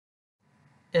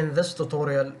In this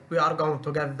tutorial, we are going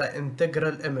to get the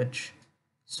integral image.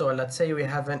 So let's say we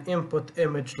have an input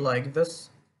image like this,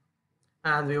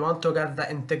 and we want to get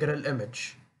the integral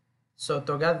image. So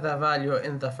to get the value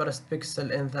in the first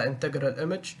pixel in the integral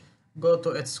image, go to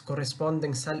its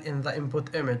corresponding cell in the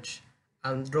input image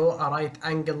and draw a right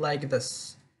angle like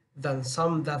this. Then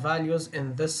sum the values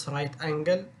in this right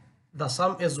angle. The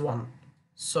sum is 1.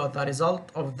 So the result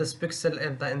of this pixel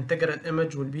in the integral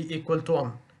image will be equal to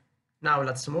 1. Now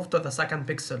let's move to the second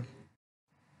pixel.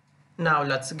 Now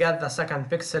let's get the second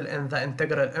pixel in the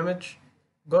integral image.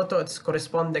 Go to its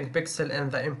corresponding pixel in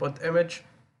the input image,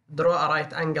 draw a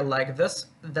right angle like this,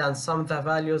 then sum the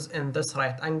values in this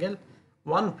right angle.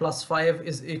 1 plus 5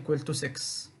 is equal to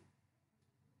 6.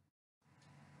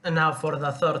 And now for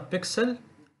the third pixel,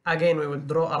 again we will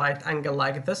draw a right angle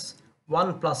like this.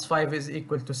 1 plus 5 is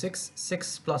equal to 6,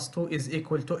 6 plus 2 is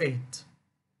equal to 8.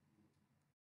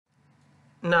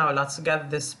 Now let's get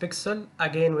this pixel.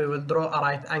 Again we will draw a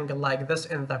right angle like this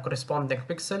in the corresponding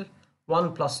pixel.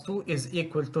 1 plus 2 is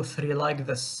equal to 3 like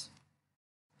this.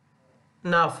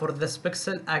 Now for this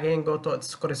pixel, again go to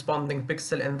its corresponding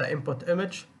pixel in the input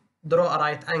image. Draw a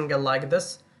right angle like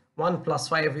this. 1 plus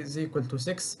 5 is equal to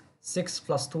 6. 6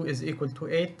 plus 2 is equal to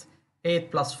 8.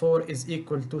 8 plus 4 is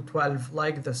equal to 12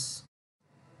 like this.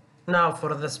 Now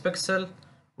for this pixel,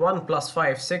 1 plus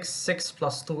 5 6, 6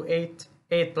 plus 2 8,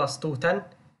 8 plus 2 10,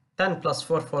 10 plus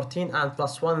 4 14, and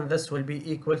plus 1 this will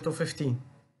be equal to 15.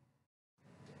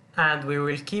 And we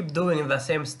will keep doing the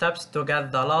same steps to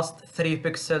get the last 3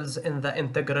 pixels in the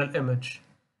integral image.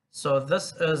 So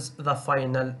this is the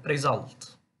final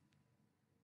result.